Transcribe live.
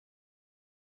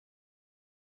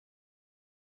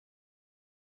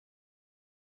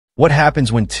What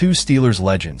happens when two Steelers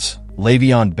legends,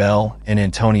 Le'Veon Bell and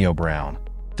Antonio Brown,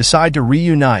 decide to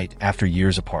reunite after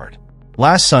years apart?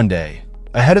 Last Sunday,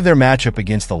 ahead of their matchup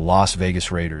against the Las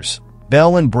Vegas Raiders,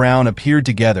 Bell and Brown appeared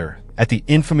together at the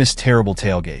infamous terrible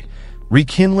tailgate,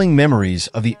 rekindling memories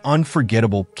of the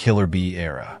unforgettable Killer Bee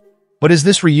era. But is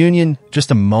this reunion just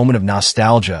a moment of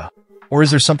nostalgia, or is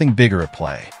there something bigger at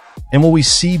play? And will we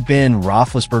see Ben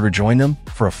Roethlisberger join them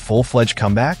for a full-fledged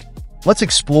comeback? Let's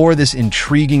explore this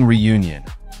intriguing reunion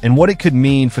and what it could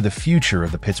mean for the future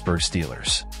of the Pittsburgh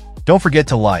Steelers. Don't forget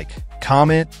to like,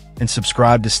 comment, and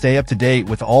subscribe to stay up to date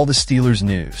with all the Steelers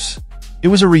news. It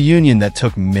was a reunion that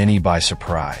took many by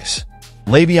surprise.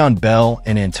 Le'Veon Bell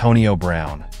and Antonio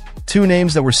Brown, two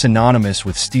names that were synonymous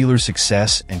with Steelers'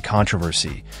 success and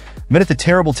controversy, met at the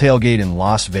terrible tailgate in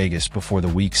Las Vegas before the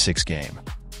Week 6 game.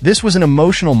 This was an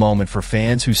emotional moment for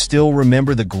fans who still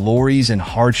remember the glories and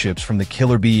hardships from the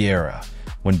Killer Bee era,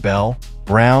 when Bell,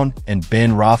 Brown, and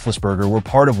Ben Roethlisberger were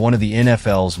part of one of the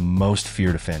NFL's most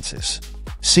feared offenses.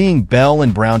 Seeing Bell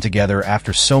and Brown together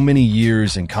after so many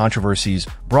years and controversies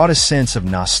brought a sense of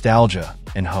nostalgia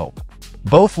and hope.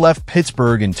 Both left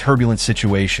Pittsburgh in turbulent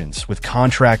situations with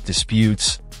contract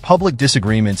disputes, public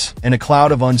disagreements, and a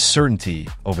cloud of uncertainty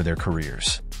over their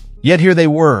careers. Yet here they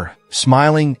were,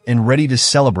 smiling and ready to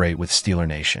celebrate with Steeler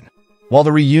Nation. While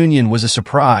the reunion was a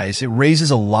surprise, it raises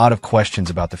a lot of questions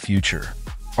about the future.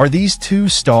 Are these two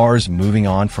stars moving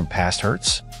on from past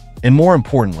hurts? And more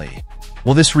importantly,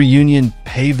 will this reunion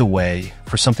pave the way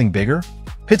for something bigger?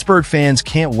 Pittsburgh fans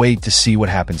can't wait to see what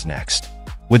happens next.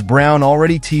 With Brown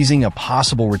already teasing a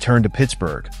possible return to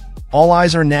Pittsburgh, all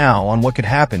eyes are now on what could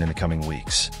happen in the coming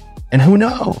weeks. And who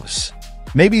knows?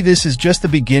 Maybe this is just the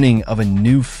beginning of a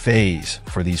new phase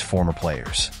for these former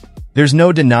players. There's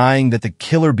no denying that the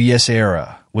Killer BS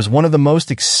era was one of the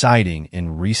most exciting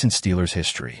in recent Steelers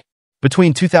history.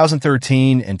 Between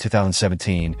 2013 and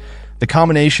 2017, the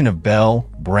combination of Bell,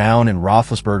 Brown, and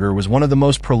Roethlisberger was one of the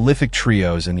most prolific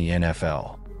trios in the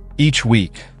NFL. Each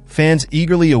week, fans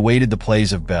eagerly awaited the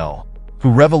plays of Bell,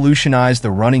 who revolutionized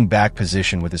the running back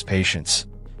position with his patience,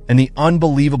 and the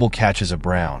unbelievable catches of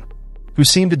Brown, who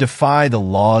seemed to defy the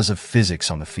laws of physics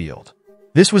on the field.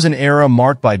 This was an era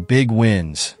marked by big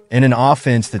wins and an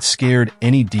offense that scared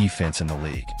any defense in the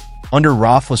league. Under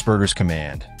Roethlisberger's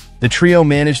command, the trio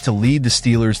managed to lead the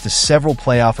Steelers to several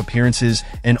playoff appearances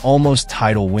and almost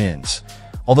title wins,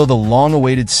 although the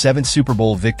long-awaited 7th Super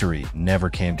Bowl victory never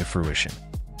came to fruition.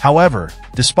 However,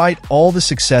 despite all the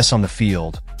success on the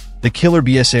field, the Killer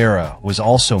BS era was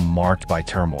also marked by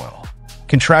turmoil.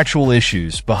 Contractual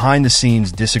issues,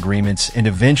 behind-the-scenes disagreements, and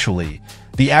eventually,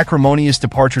 the acrimonious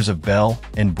departures of Bell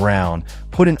and Brown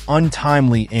put an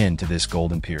untimely end to this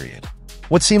golden period.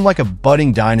 What seemed like a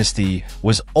budding dynasty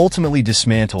was ultimately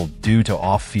dismantled due to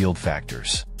off-field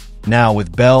factors. Now,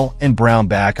 with Bell and Brown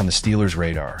back on the Steelers'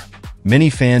 radar, many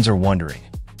fans are wondering,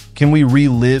 can we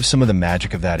relive some of the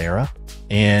magic of that era?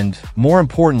 And, more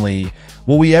importantly,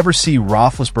 will we ever see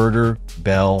Roethlisberger,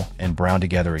 Bell, and Brown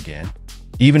together again,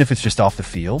 even if it's just off the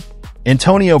field?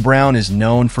 Antonio Brown is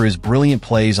known for his brilliant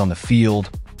plays on the field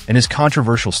and his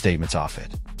controversial statements off it.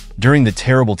 During the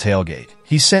terrible tailgate,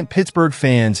 he sent Pittsburgh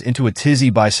fans into a tizzy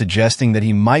by suggesting that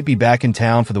he might be back in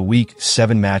town for the Week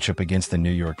 7 matchup against the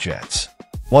New York Jets.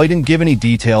 While he didn't give any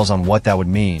details on what that would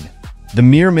mean, the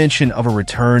mere mention of a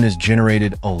return has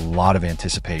generated a lot of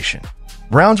anticipation.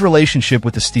 Brown's relationship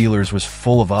with the Steelers was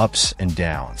full of ups and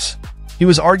downs. He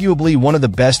was arguably one of the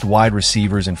best wide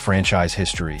receivers in franchise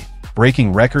history,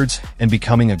 breaking records and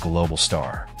becoming a global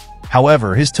star.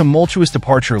 However, his tumultuous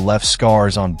departure left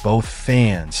scars on both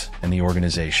fans and the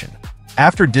organization.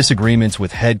 After disagreements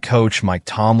with head coach Mike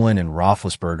Tomlin and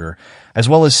Roethlisberger, as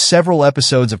well as several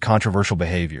episodes of controversial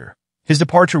behavior, his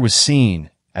departure was seen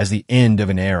as the end of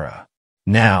an era.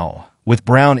 Now, with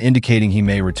Brown indicating he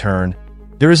may return,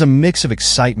 there is a mix of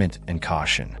excitement and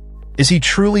caution. Is he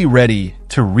truly ready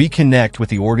to reconnect with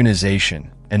the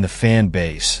organization and the fan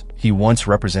base he once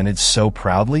represented so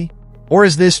proudly? Or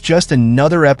is this just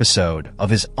another episode of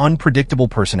his unpredictable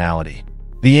personality?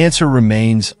 The answer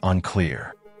remains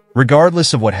unclear.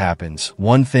 Regardless of what happens,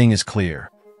 one thing is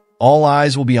clear. All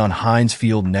eyes will be on Heinz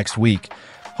Field next week,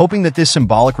 hoping that this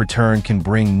symbolic return can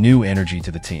bring new energy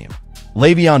to the team.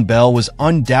 Le'Veon Bell was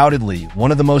undoubtedly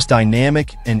one of the most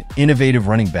dynamic and innovative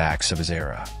running backs of his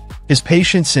era. His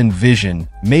patience and vision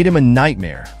made him a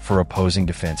nightmare for opposing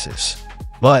defenses.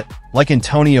 But, like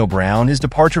Antonio Brown, his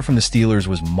departure from the Steelers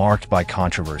was marked by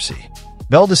controversy.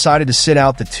 Bell decided to sit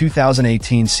out the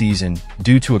 2018 season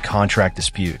due to a contract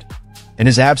dispute, and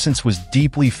his absence was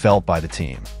deeply felt by the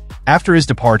team. After his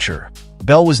departure,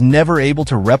 Bell was never able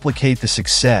to replicate the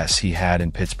success he had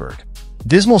in Pittsburgh.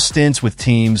 Dismal stints with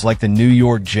teams like the New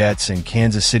York Jets and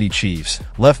Kansas City Chiefs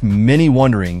left many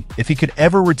wondering if he could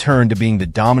ever return to being the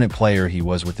dominant player he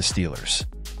was with the Steelers.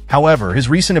 However, his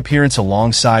recent appearance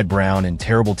alongside Brown in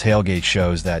terrible Tailgate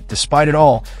shows that, despite it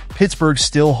all, Pittsburgh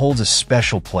still holds a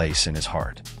special place in his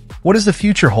heart. What does the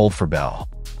future hold for Bell?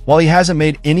 While he hasn't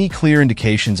made any clear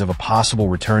indications of a possible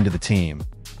return to the team,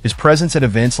 his presence at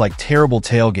events like terrible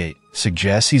Tailgate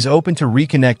suggests he's open to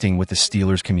reconnecting with the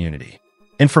Steelers community.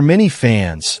 And for many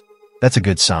fans, that's a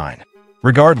good sign.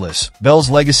 Regardless, Bell's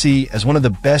legacy as one of the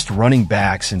best running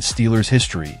backs in Steelers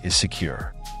history is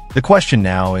secure. The question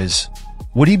now is,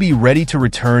 would he be ready to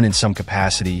return in some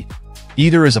capacity,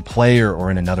 either as a player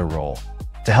or in another role,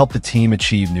 to help the team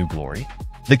achieve new glory?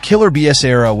 The Killer BS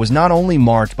era was not only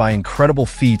marked by incredible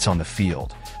feats on the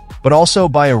field, but also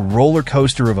by a roller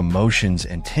coaster of emotions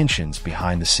and tensions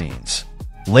behind the scenes.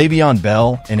 Le'Veon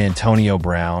Bell and Antonio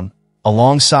Brown,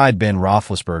 alongside Ben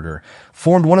Roethlisberger,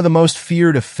 formed one of the most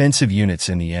feared offensive units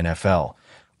in the NFL,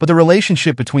 but the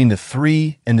relationship between the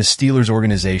three and the Steelers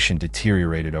organization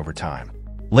deteriorated over time.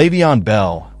 Le'Veon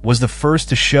Bell was the first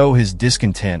to show his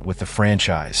discontent with the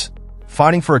franchise,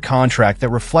 fighting for a contract that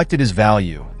reflected his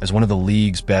value as one of the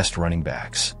league's best running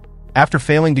backs. After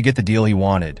failing to get the deal he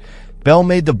wanted, Bell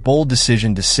made the bold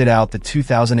decision to sit out the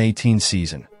 2018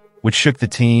 season, which shook the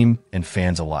team and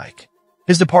fans alike.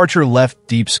 His departure left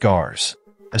deep scars,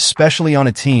 especially on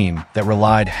a team that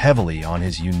relied heavily on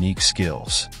his unique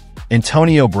skills.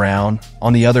 Antonio Brown,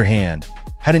 on the other hand,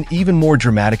 had an even more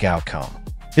dramatic outcome.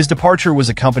 His departure was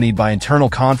accompanied by internal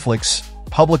conflicts,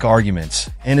 public arguments,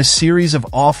 and a series of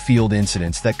off-field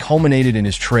incidents that culminated in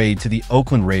his trade to the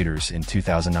Oakland Raiders in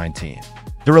 2019.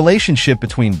 The relationship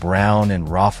between Brown and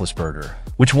Roethlisberger,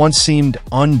 which once seemed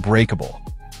unbreakable,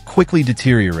 quickly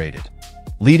deteriorated,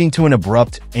 leading to an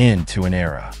abrupt end to an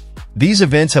era. These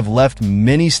events have left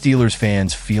many Steelers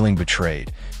fans feeling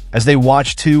betrayed, as they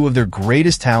watch two of their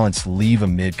greatest talents leave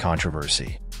amid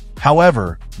controversy.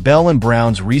 However, Bell and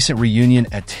Brown's recent reunion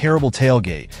at terrible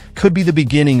Tailgate could be the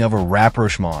beginning of a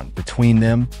rapprochement between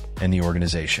them and the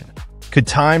organization. Could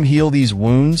time heal these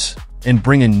wounds and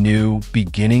bring a new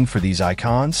beginning for these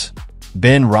icons?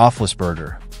 Ben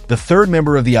Roethlisberger, the third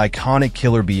member of the iconic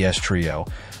Killer BS trio,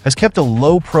 has kept a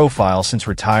low profile since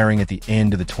retiring at the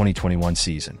end of the 2021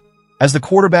 season. As the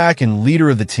quarterback and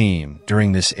leader of the team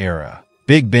during this era,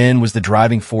 Big Ben was the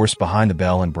driving force behind the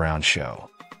Bell and Brown show.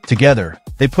 Together,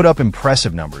 they put up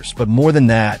impressive numbers, but more than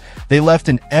that, they left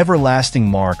an everlasting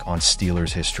mark on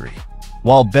Steelers history.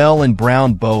 While Bell and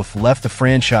Brown both left the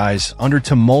franchise under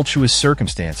tumultuous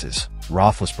circumstances,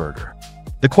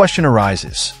 the question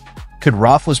arises, could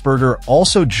Roethlisberger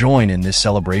also join in this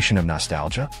celebration of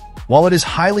nostalgia? While it is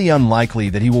highly unlikely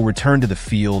that he will return to the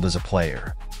field as a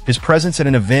player, his presence at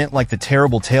an event like the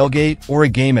terrible Tailgate or a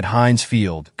game at Heinz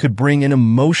Field could bring an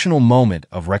emotional moment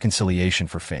of reconciliation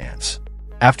for fans.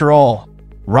 After all,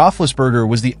 Roethlisberger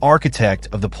was the architect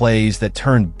of the plays that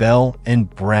turned Bell and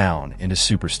Brown into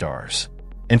superstars.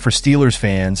 And for Steelers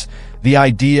fans, the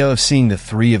idea of seeing the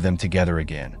three of them together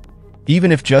again,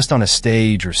 even if just on a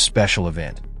stage or special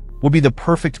event, would be the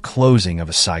perfect closing of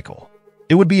a cycle.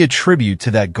 It would be a tribute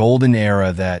to that golden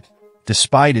era that,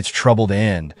 despite its troubled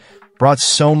end, brought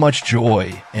so much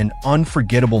joy and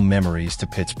unforgettable memories to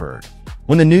Pittsburgh.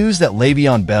 When the news that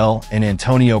Le'Veon Bell and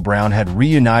Antonio Brown had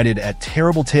reunited at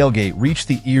terrible Tailgate reached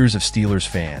the ears of Steelers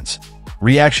fans,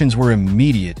 reactions were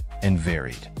immediate and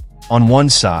varied. On one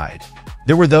side,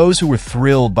 there were those who were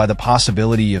thrilled by the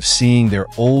possibility of seeing their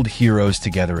old heroes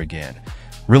together again,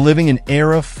 reliving an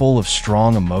era full of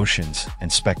strong emotions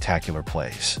and spectacular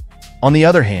plays. On the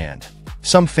other hand,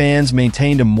 some fans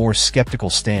maintained a more skeptical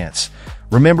stance,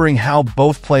 remembering how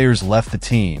both players left the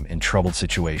team in troubled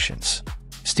situations.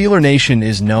 Steeler Nation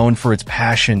is known for its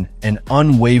passion and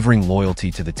unwavering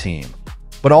loyalty to the team,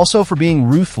 but also for being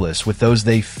ruthless with those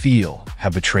they feel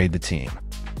have betrayed the team.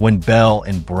 When Bell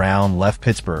and Brown left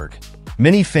Pittsburgh,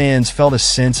 many fans felt a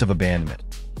sense of abandonment,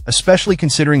 especially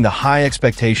considering the high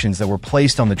expectations that were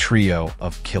placed on the trio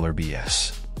of Killer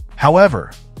BS.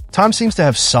 However, time seems to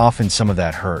have softened some of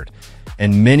that hurt,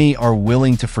 and many are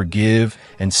willing to forgive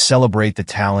and celebrate the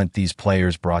talent these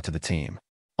players brought to the team.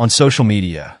 On social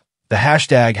media, the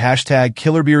hashtag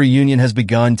KillerBeReunion has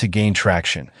begun to gain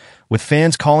traction, with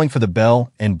fans calling for the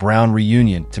Bell and Brown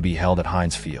reunion to be held at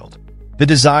Heinz Field. The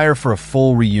desire for a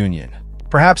full reunion,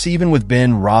 perhaps even with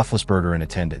Ben Roethlisberger in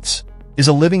attendance, is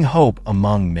a living hope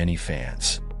among many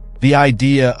fans. The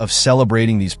idea of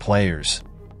celebrating these players,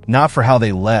 not for how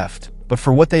they left, but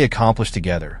for what they accomplished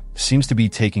together, seems to be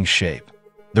taking shape.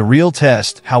 The real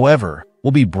test, however,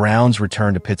 will be Brown's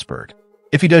return to Pittsburgh.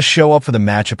 If he does show up for the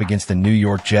matchup against the New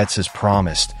York Jets as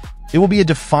promised, It will be a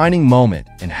defining moment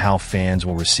in how fans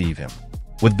will receive him.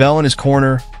 With Bell in his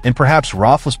corner, and perhaps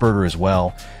Roethlisberger as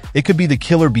well, it could be the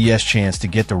killer BS chance to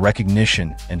get the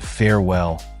recognition and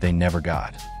farewell they never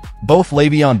got. Both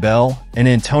Le'Veon Bell and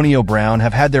Antonio Brown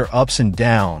have had their ups and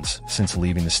downs since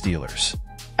leaving the Steelers.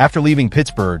 After leaving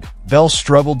Pittsburgh, Bell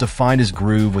struggled to find his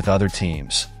groove with other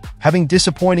teams, having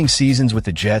disappointing seasons with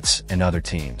the Jets and other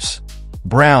teams.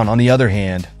 Brown, on the other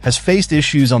hand, has faced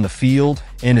issues on the field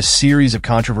and a series of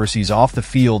controversies off the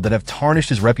field that have tarnished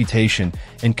his reputation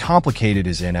and complicated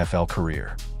his NFL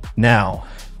career. Now,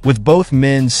 with both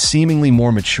men seemingly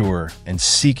more mature and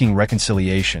seeking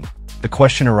reconciliation, the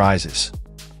question arises,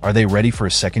 are they ready for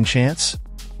a second chance?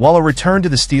 While a return to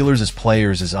the Steelers as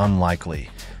players is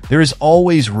unlikely, there is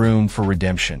always room for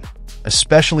redemption,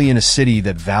 especially in a city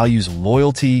that values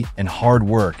loyalty and hard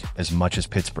work as much as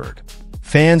Pittsburgh.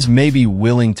 Fans may be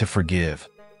willing to forgive,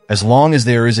 as long as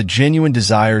there is a genuine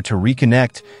desire to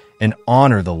reconnect and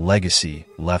honor the legacy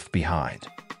left behind.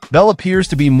 Bell appears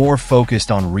to be more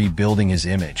focused on rebuilding his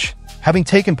image, having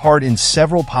taken part in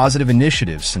several positive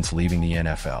initiatives since leaving the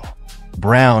NFL.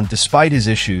 Brown, despite his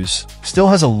issues, still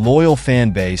has a loyal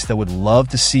fan base that would love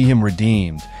to see him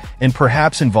redeemed and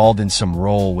perhaps involved in some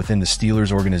role within the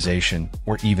Steelers organization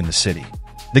or even the city.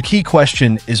 The key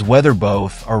question is whether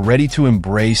both are ready to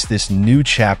embrace this new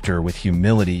chapter with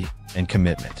humility and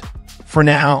commitment. For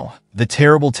now, the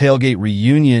terrible Tailgate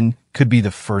reunion could be the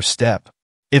first step.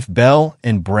 If Bell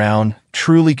and Brown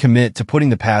truly commit to putting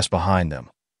the past behind them,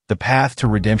 the path to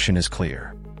redemption is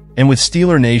clear. And with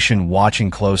Steeler Nation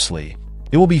watching closely,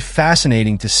 it will be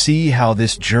fascinating to see how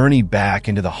this journey back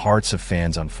into the hearts of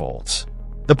fans unfolds.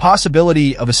 The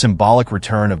possibility of a symbolic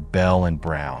return of Bell and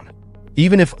Brown,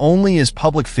 even if only as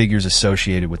public figures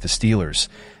associated with the Steelers,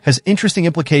 has interesting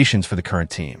implications for the current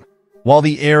team. While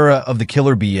the era of the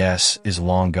killer BS is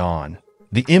long gone,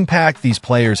 the impact these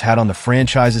players had on the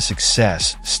franchise's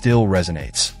success still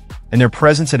resonates, and their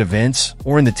presence at events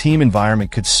or in the team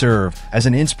environment could serve as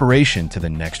an inspiration to the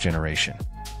next generation.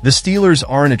 The Steelers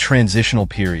are in a transitional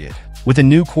period, with a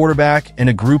new quarterback and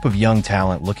a group of young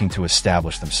talent looking to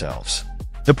establish themselves.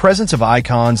 The presence of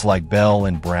icons like Bell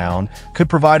and Brown could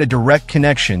provide a direct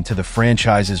connection to the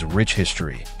franchise's rich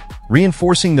history,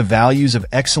 reinforcing the values of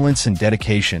excellence and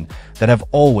dedication that have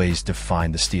always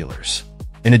defined the Steelers.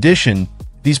 In addition,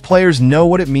 these players know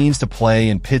what it means to play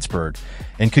in Pittsburgh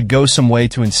and could go some way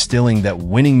to instilling that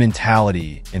winning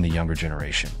mentality in the younger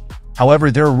generation. However,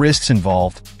 there are risks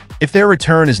involved. If their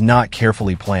return is not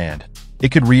carefully planned, it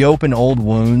could reopen old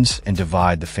wounds and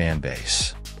divide the fan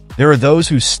base. There are those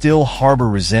who still harbor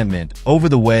resentment over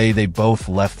the way they both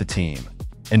left the team,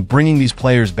 and bringing these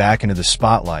players back into the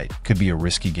spotlight could be a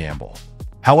risky gamble.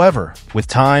 However, with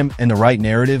time and the right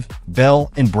narrative,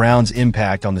 Bell and Brown's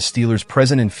impact on the Steelers'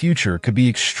 present and future could be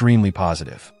extremely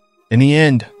positive. In the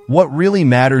end, what really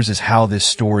matters is how this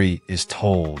story is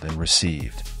told and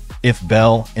received. If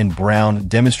Bell and Brown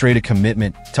demonstrate a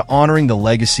commitment to honoring the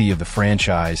legacy of the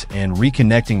franchise and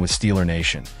reconnecting with Steeler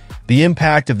Nation, the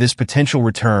impact of this potential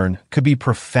return could be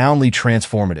profoundly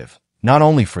transformative, not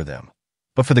only for them,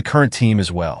 but for the current team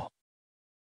as well.